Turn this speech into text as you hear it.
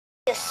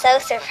was so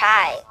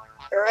surprised.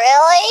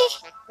 Really?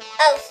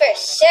 Oh, for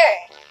sure.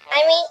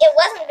 I mean, it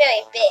wasn't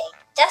very big,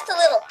 just a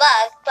little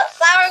bug, but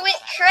Flower went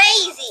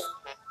crazy.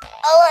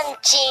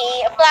 OMG,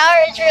 Flower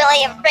is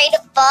really afraid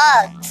of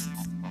bugs.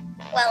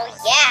 Well,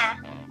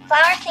 yeah.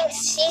 Flower thinks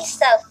she's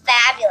so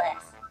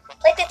fabulous.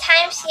 Like the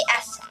time she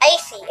asked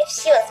Icy if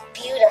she was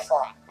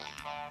beautiful.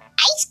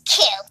 Ice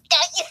Cube,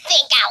 don't you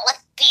think I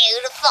look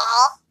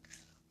beautiful?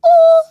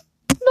 Oh,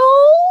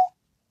 no.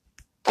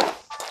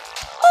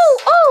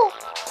 Oh,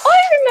 I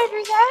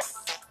remember that.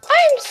 I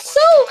am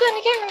so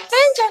gonna get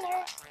revenge on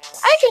her.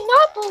 I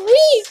cannot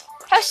believe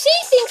how she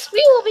thinks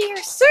we will be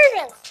her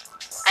servants.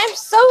 I'm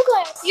so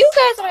glad you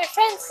guys are my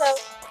friends, though.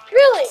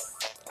 Really.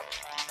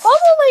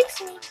 Bubble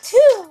likes me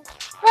too.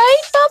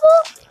 Right,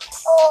 Bubble?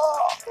 Oh,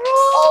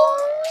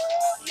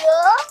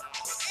 yeah?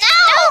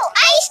 No!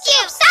 Ice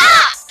Cube,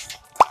 stop!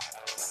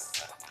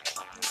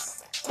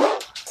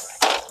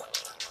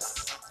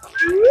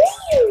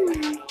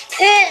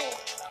 Pin,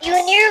 you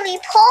nearly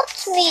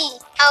popped me.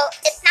 Oh,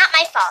 it's not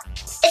my fault.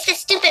 It's the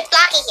stupid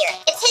Blocky here.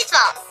 It's his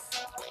fault.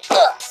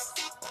 Ugh.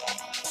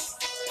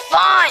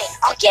 Fine,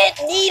 I'll get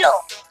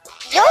Needle.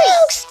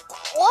 Yikes!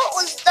 What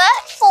was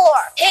that for?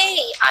 Hey,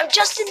 I'm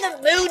just in the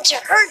mood to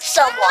hurt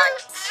someone.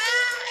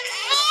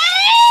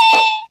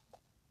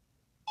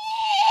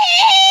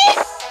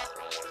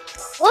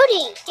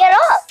 Woody, get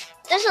up.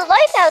 There's a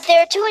life out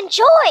there to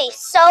enjoy,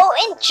 so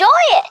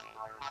enjoy it.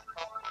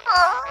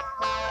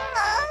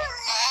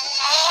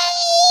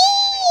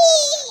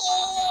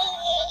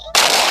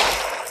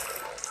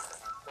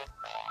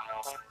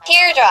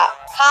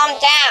 Teardrop, calm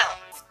down.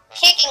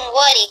 Kicking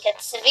Woody could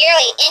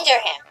severely injure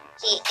him.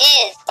 He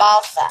is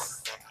balsa.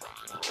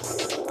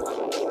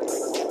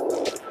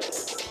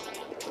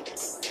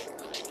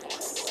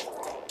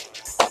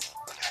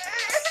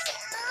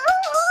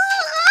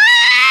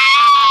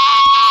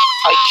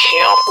 I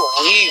can't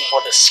believe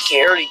what a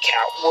scaredy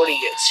cat Woody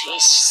is.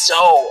 He's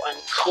so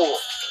uncool.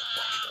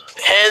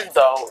 Pen,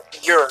 though,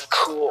 you're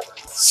cool.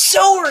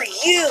 So are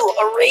you,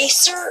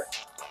 Eraser.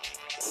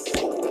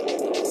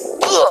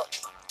 Ugh.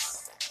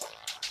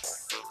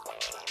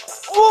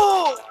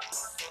 Whoa!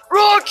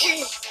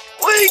 Rocky!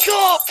 Wake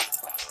up!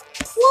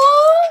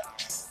 What?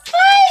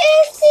 Hi,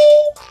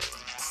 Essie.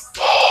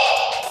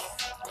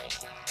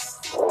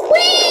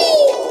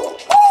 Whee!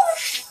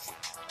 Oof!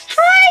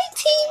 Hi,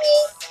 Teamy,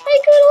 my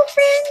good old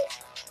friend.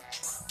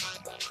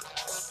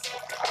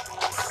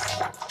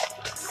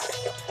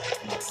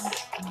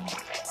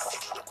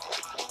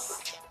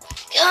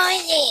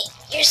 Connie,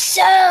 you're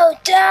so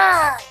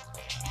dumb.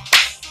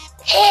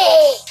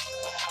 Hey!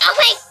 Oh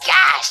my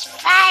gosh,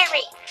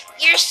 Fiery!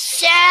 You're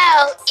so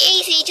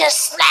easy to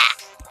slap.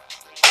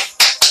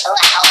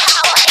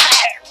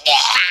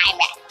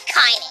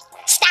 Connie,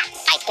 stop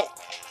piping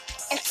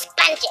and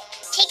sponge it.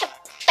 Take a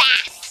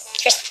bath.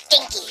 You're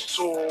stinky.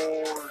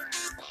 Sorry.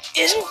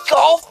 Isn't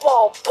Golf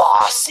Ball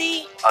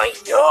bossy? I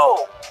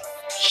know.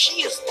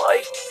 She is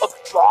like a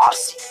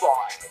bossy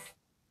bot.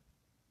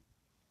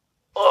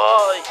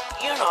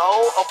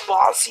 A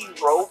bossy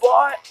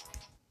robot?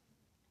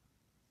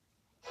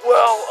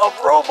 Well,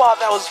 a robot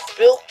that was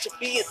built to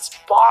be its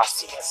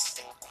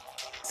bossiest.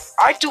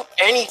 I'd do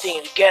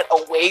anything to get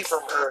away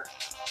from her.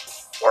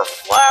 Or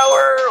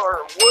Flower,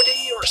 or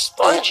Woody, or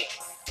Spongy.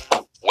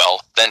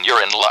 Well, then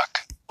you're in luck.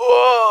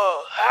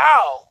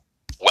 How?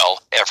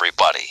 Well,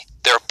 everybody,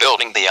 they're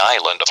building the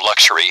island of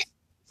luxury.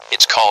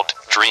 It's called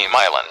Dream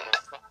Island.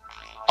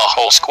 A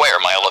whole square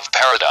mile of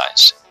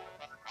paradise.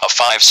 A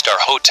 5-star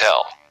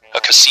hotel, a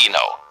casino,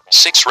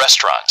 6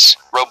 restaurants,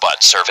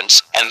 robot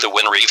servants, and the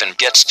winner even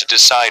gets to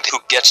decide who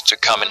gets to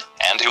come in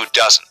and who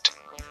doesn't.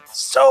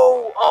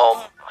 So,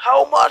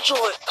 how much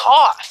will it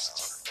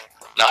cost?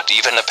 Not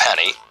even a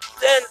penny.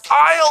 Then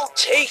I'll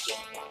take it.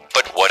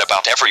 But what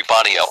about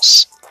everybody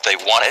else? They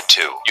wanted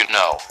to, you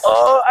know.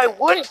 I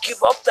wouldn't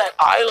give up that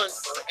island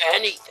for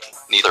anything.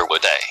 Neither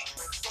would they.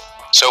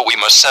 So we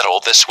must settle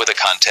this with a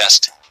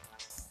contest.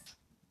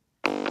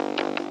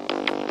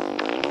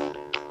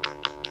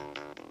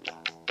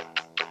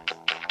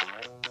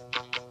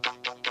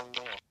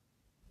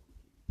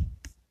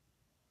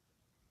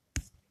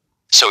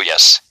 So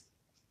yes,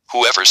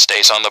 whoever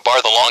stays on the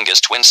bar the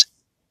longest wins.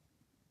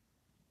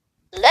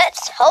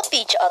 Let's help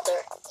each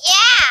other.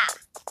 Yeah!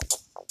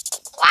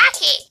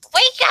 Blocky,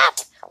 wake up!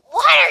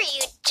 What are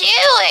you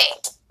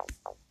doing?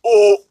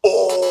 Oh.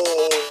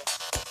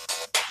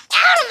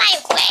 Out of my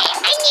way!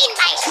 I need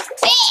my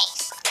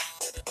space!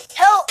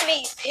 Help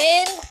me,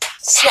 Pin.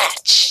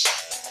 Snatch.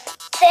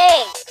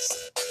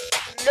 Thanks.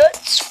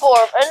 Let's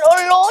form an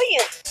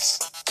alliance.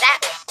 That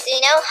will do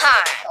no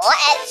harm.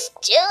 Let's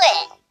do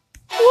it!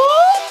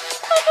 What?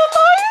 An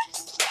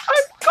alliance?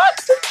 I've got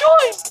to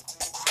join.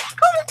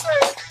 Coming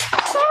through.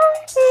 Sorry,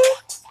 Pin.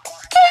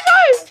 Hey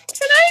guys,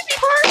 can I be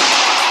part?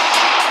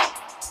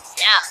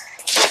 No.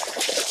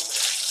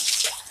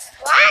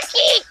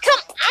 Blocky,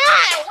 come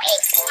on!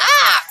 Wake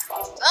up!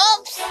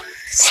 Oops!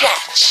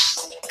 Snatch.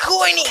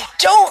 Coiny,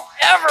 don't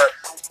ever.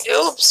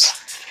 Oops.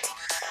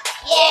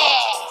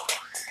 Yeah!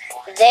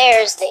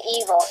 There's the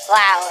evil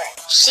Flower.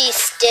 She's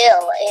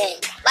still in.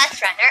 Let's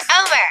Let's run her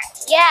over.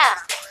 Yeah.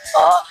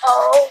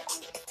 Uh-oh.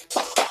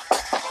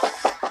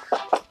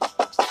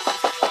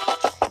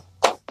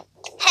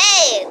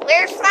 Hey,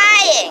 we're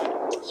flying.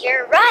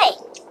 You're right.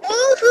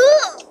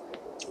 Woohoo!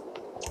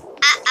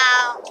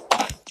 Uh-oh.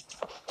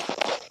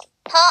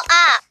 Pull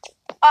up.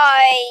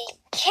 I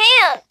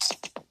can't.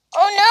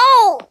 Oh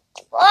no!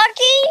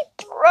 Rocky,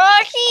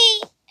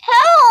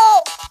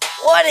 help!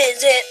 What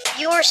is it?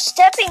 You were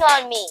stepping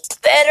on me.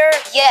 Better?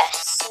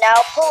 Yes, now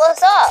pull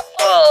us up.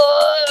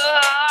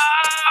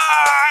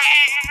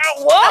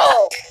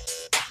 Whoa!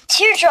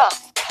 Teardrop,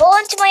 pull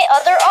into my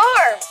other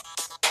arm.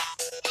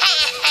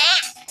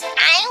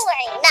 I'm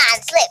wearing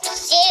non-slip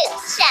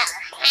shoes, so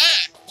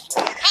hey,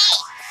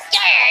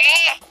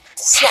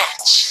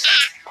 Snatch.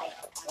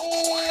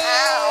 oh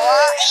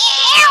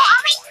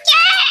my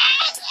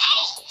god!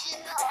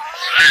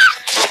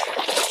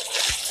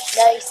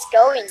 Nice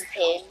going,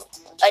 Pin.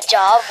 A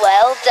job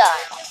well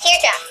done.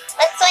 Teardrop,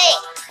 let's swing.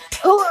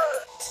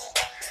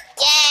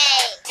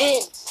 Yay!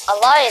 Pin,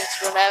 alliance,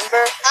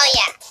 remember? Oh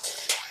yeah.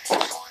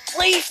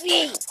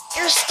 Leafy,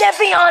 you're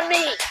stepping on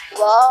me.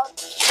 What?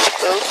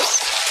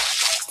 Oops.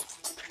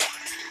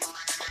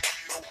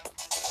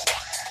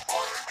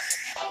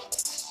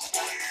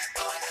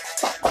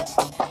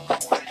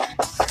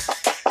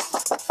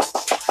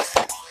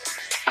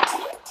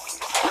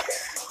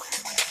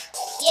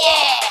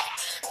 Yeah!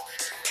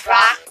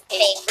 Rock,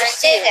 paper,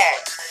 scissors.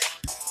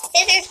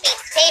 Scissors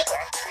beats paper.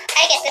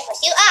 I get to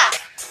push you off.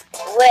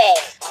 Wait,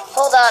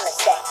 hold on a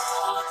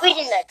sec. We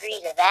didn't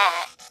agree to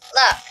that.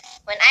 Look,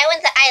 when I win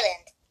the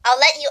island, I'll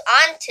let you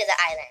onto the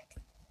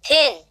island.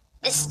 Pin,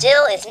 this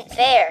still isn't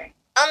fair.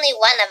 Only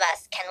one of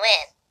us can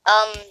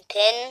win.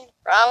 Pin,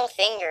 wrong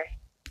finger.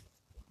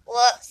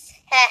 Whoops.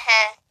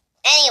 Haha.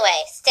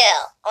 Anyway,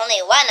 still,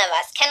 only one of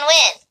us can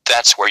win.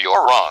 That's where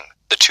you're wrong.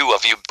 The two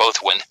of you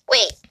both win.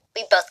 Wait,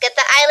 we both get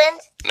the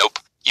island? Nope.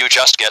 You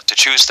just get to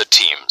choose the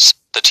teams.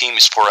 The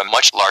teams for a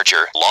much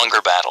larger,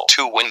 longer battle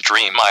to win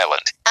Dream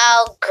Island.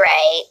 Oh,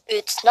 great.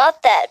 It's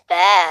not that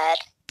bad.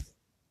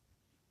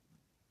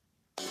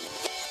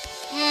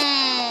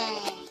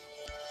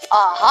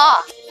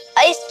 Aha!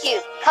 Ice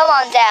Cube, come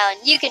on down.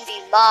 You can be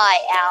my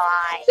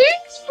ally.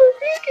 Thanks for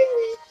making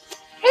me.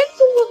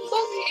 Pencil would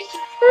love me into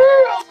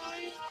her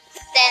ally.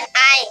 Then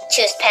I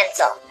choose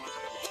pencil.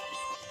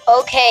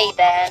 Okay,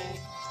 then.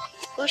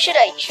 Who should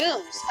I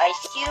choose,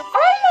 Ice Cube?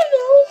 I don't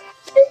know.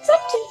 It's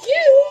up to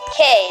you.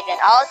 Okay, then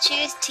I'll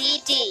choose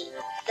TD.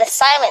 The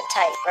silent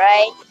type,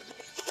 right?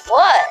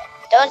 What?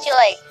 Don't you,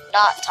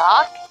 not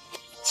talk?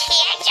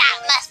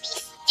 Teardrop must be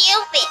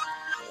stupid.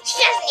 She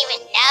doesn't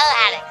even know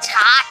how to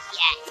talk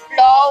yet.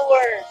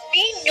 Flower,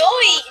 be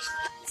nice.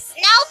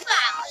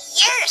 Snowball,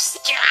 you're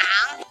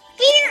strong.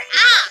 Beat her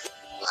up.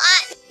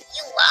 What?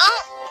 You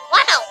won't?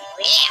 What a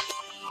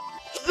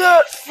whiff.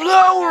 That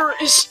flower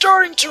is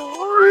starting to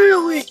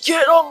really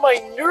get on my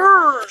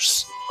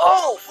nerves.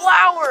 Oh,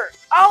 Flower,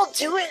 I'll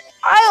do it.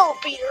 I'll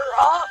beat her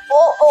up.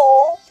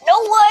 Uh-oh.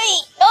 No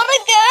way, not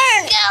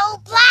again. Go,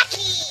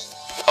 Blackie.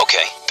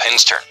 Okay,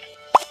 Pen's turn.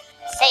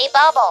 Say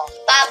bubble.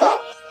 Bubble.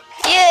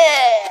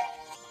 Yeah.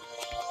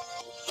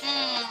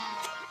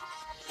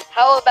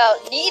 How about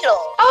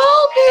needle?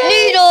 Okay.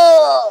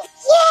 Needle.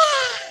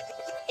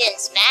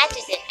 Since Match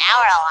is in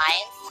our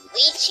alliance,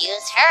 we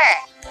choose her.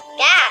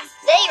 Gas,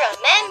 they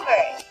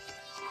remembered.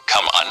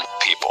 Come on,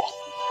 people.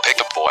 Pick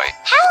a boy.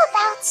 How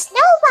about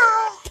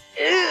Snowball?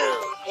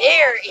 Ooh,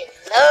 they're in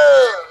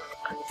love.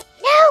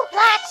 No,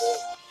 Blackie.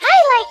 I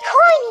like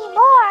Corny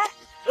more.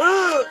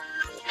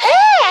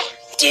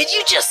 Did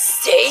you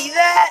just say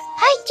that?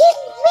 I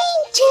didn't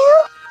mean to.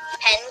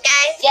 Pen,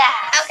 guys? Yeah.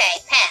 Okay,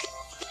 pen.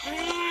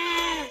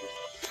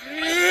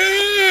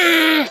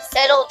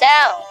 Settle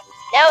down.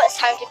 Now it's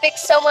time to pick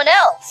someone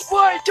else.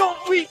 Why don't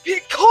we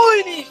pick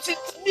Coiny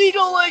since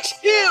Needle likes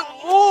him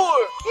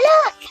more?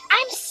 Look,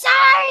 I'm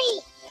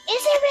sorry.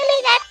 Is it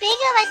really that big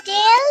of a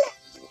deal?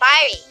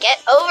 Fiery, get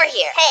over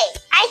here. Hey,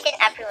 I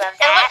didn't approve of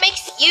And what that.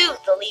 makes you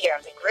the leader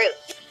of the group?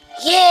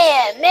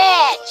 Yeah,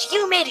 Match,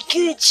 you made a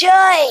good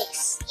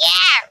choice.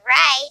 Yeah,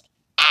 right.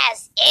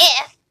 As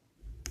if.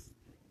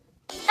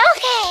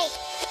 Okay,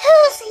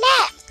 who's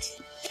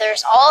left?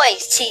 There's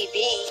always TB.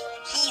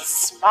 He's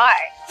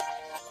smart.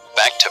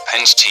 Back to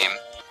Pen's team.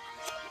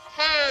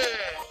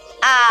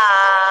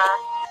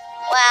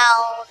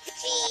 Well,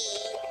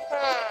 gee.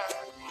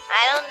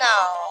 I don't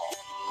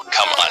know.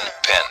 Come on,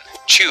 Pen.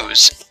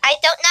 Choose. I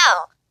don't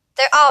know.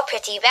 They're all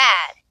pretty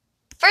bad.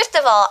 First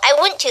of all, I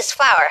wouldn't choose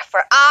Flower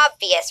for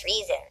obvious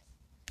reasons.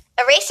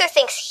 Eraser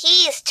thinks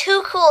he's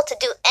too cool to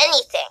do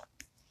anything.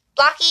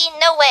 Blocky,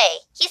 no way.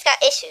 He's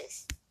got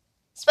issues.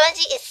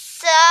 Spongy is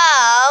so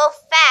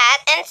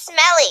fat and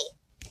smelly.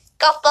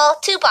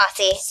 Golfball, too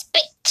bossy.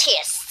 Speak to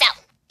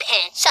yourself,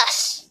 Pen.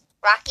 Shush.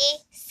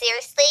 Rocky,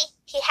 seriously?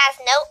 He has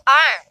no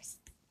arms.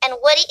 And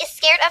Woody is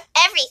scared of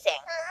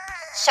everything.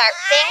 Sharp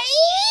things,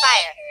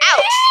 fire,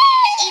 ouch,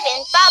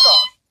 even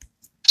Bubble.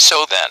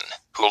 So then,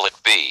 who'll it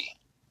be?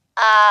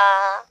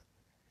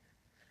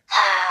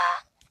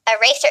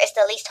 Eraser is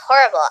the least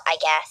horrible, I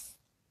guess.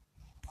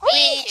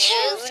 We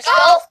choose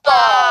Golf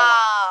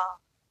Ball.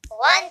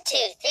 2,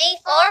 3,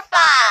 4,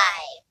 5.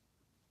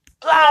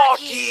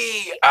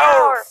 Blocky,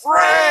 our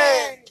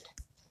friend!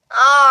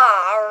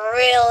 Aw,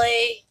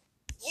 really?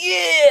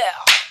 Yeah!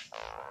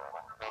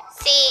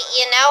 See,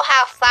 you know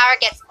how Flower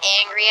gets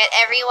angry at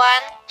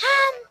everyone?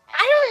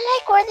 I don't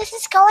like where this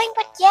is going,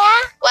 but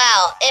yeah.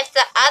 Well, if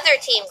the other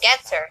team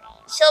gets her,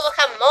 she'll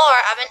become more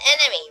of an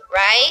enemy,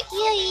 right?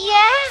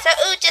 Yeah. So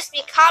it would just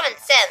be common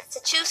sense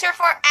to choose her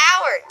for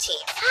our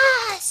team.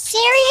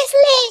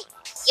 Seriously?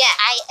 Yeah.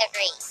 I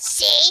agree.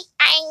 See?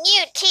 I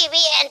knew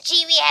TV and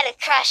GB had a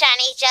crush on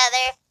each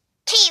other.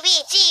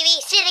 TV,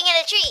 GB sitting in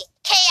a tree.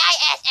 Kissing.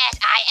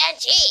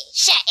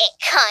 Shut it,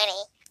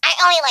 Connie. I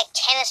only like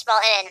tennis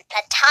ball in a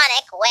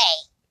platonic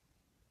way.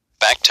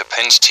 Back to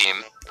Penn's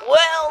team.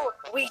 Well,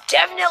 we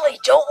definitely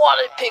don't want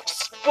to pick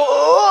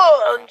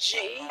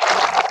Spongy.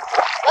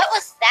 What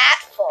was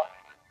that for?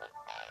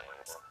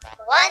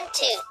 1,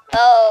 2.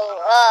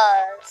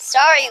 Oh,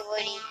 sorry,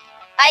 Woody.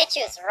 I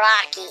choose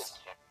Rocky.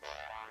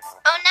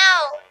 Oh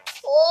no!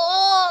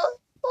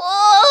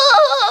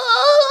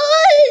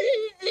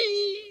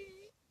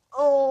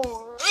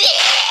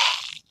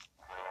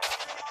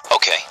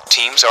 Okay,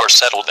 teams are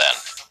settled then.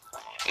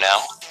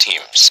 Now,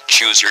 teams,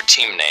 choose your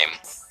team name.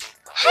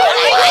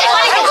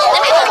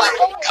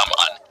 Come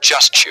on,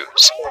 just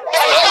choose.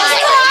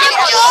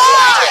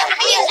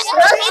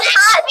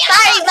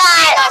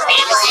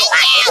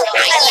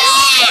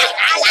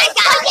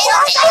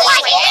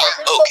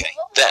 Okay,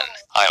 then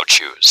I'll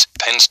choose.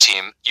 Penn's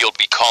team, you'll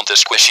be called the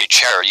Squishy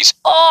Cherries.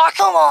 Oh,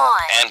 come on!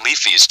 And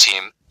Leafy's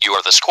team, you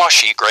are the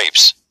Squashy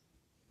Grapes.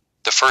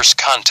 The first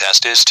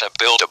contest is to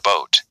build a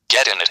boat,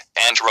 get in it,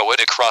 and row it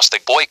across the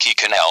Boyki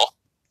Canal.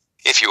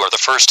 If you are the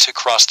first to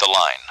cross the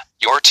line,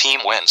 your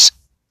team wins.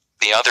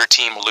 The other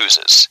team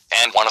loses,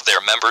 and one of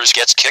their members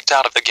gets kicked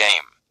out of the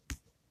game.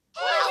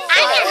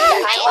 I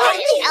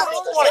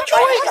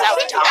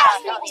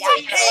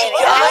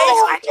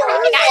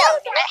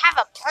have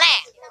a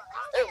plan.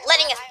 They're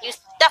letting us use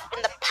stuff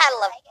in the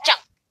pile of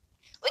junk.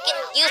 We can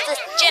use this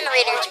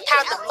generator to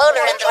power the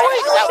motor and the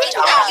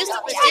use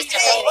the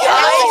resistance. Hey,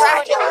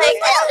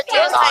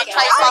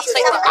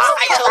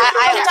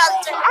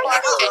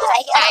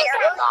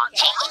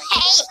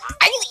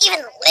 are you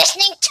even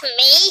listening to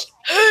me?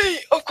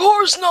 Hey, of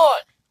course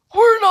not!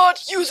 We're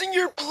not using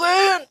your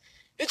plan!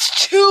 It's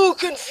too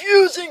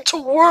confusing to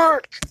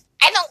work!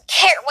 I don't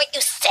care what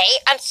you say,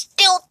 I'm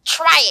still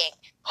trying.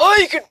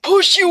 I could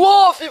push you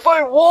off if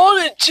I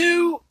wanted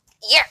to!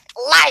 You're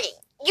lying.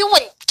 You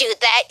wouldn't do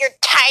that. Your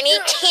tiny,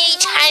 teeny,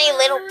 tiny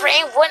little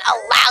brain wouldn't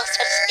allow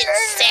such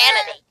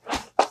insanity.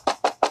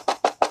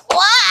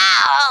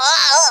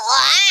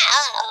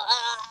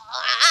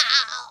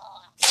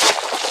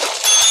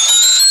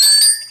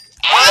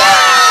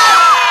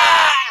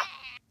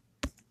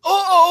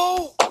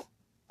 Uh-oh!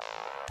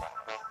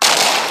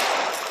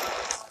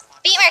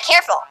 Be more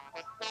careful.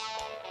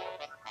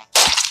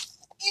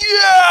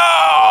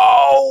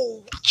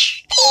 Ouch!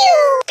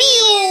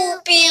 Pew,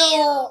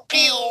 pew,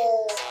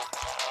 pew.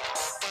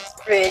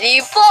 Pretty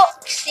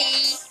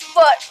boxy,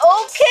 but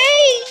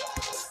okay.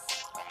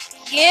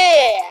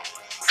 Yeah.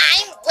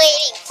 I'm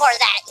waiting for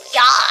that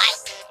yawn.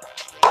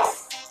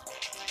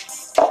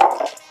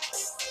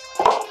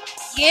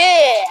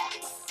 Yeah.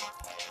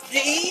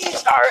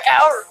 These are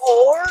our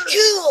oars?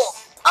 Cool!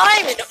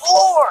 I'm an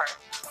oar!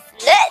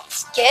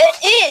 Let's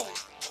get in.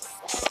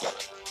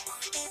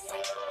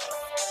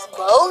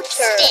 Motor.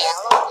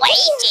 Still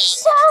waiting.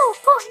 So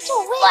fun to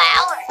win.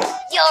 Flower,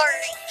 your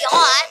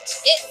yacht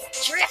is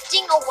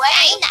drifting away.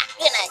 I'm not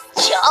gonna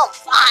jump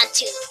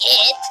onto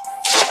it.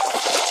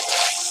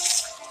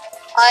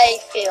 I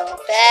feel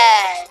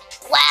bad.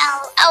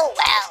 Well, oh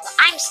well.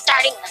 I'm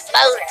starting the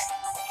motor.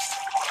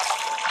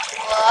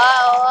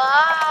 Wow.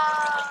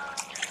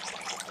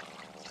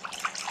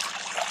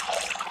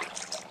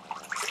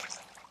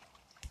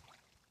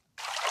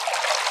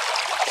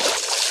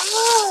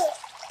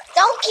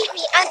 Don't keep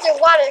me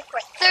underwater for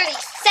 30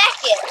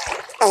 seconds.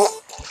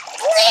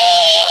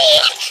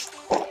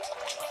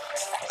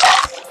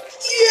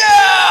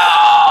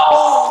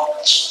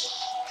 Ouch!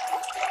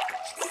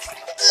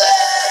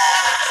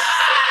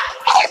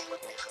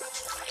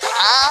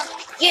 Huh?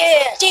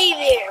 Yeah, stay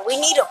there. We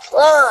need a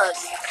plug.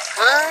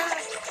 Huh?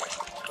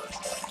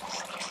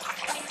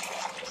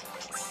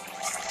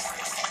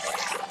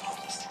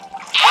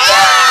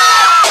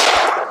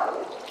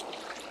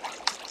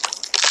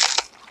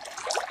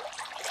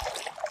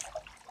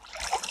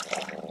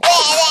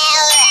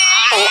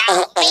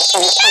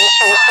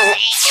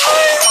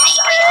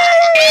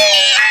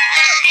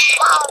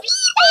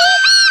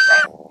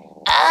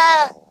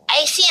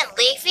 Icy and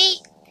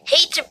Leafy,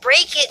 hate to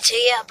break it to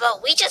you,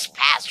 but we just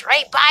passed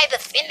right by the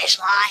finish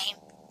line.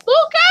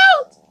 Look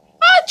out!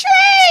 A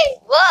tree!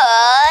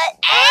 What?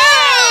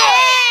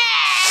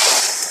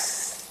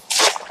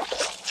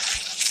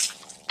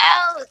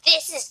 Oh,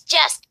 this is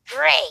just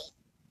great.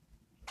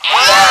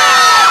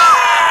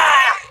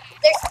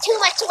 There's too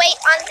much weight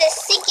on this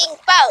sinking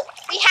boat.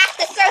 We have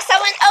to throw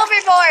someone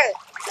overboard.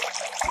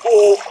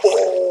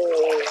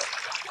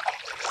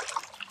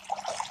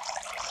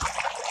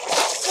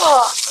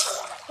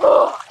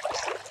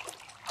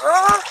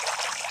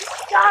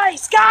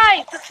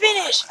 Hey, the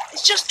finish!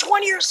 It's just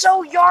 20 or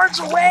so yards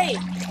away!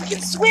 We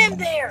can swim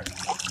there!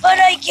 But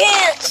I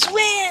can't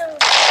swim.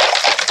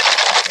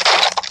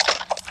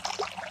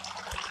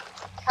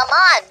 Come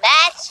on,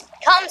 Match.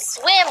 Come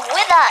swim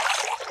with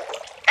us.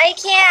 I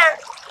can't.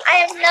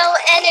 I have no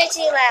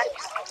energy left.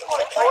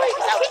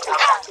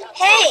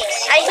 Hey,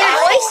 I hear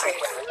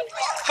voices.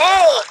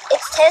 Hey,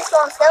 it's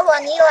Tensball and Snowball,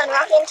 Needle, and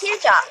Rocky and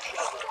Teardrop.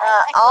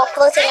 All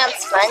floating on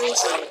Spongy.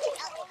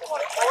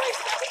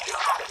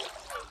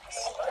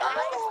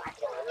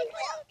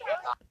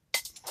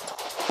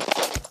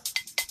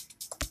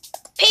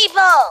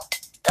 People,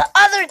 the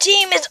other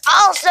team is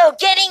also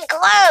getting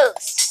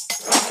close.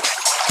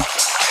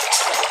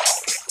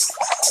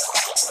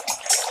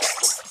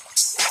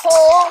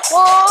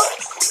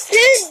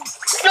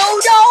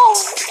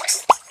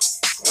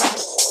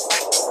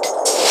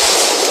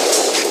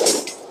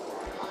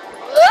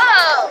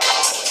 No.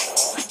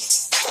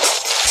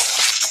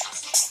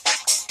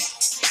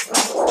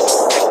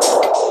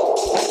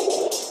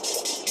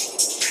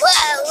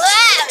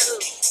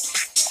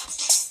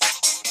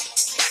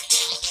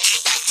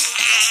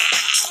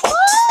 Whoa!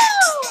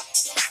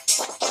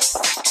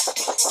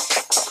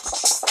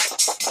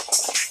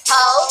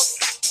 Whoa.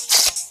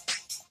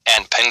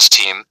 And Penn's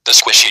team, the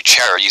Squishy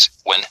Cherries,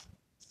 win,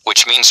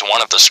 which means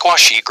one of the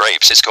Squashy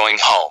Grapes is going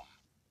home.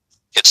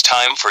 It's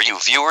time for you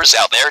viewers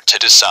out there to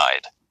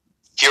decide.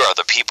 Here are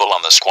the people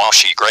on the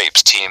Squashy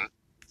Grapes team: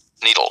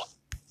 Needle,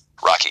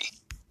 Rocky,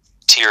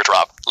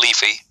 Teardrop,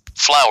 Leafy,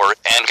 Flower,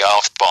 and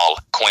Golf Ball,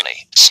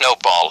 Queenie,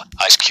 Snowball,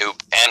 Ice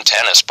Cube, and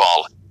Tennis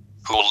Ball.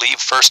 Who will leave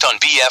first on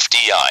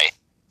Bfdi?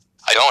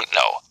 I don't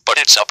know, but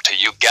it's up to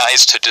you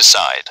guys to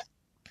decide.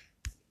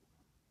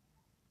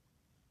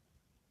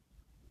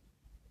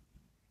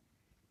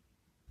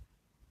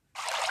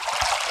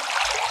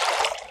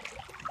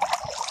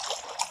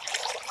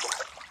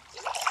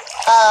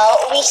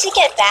 We should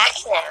get back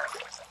now.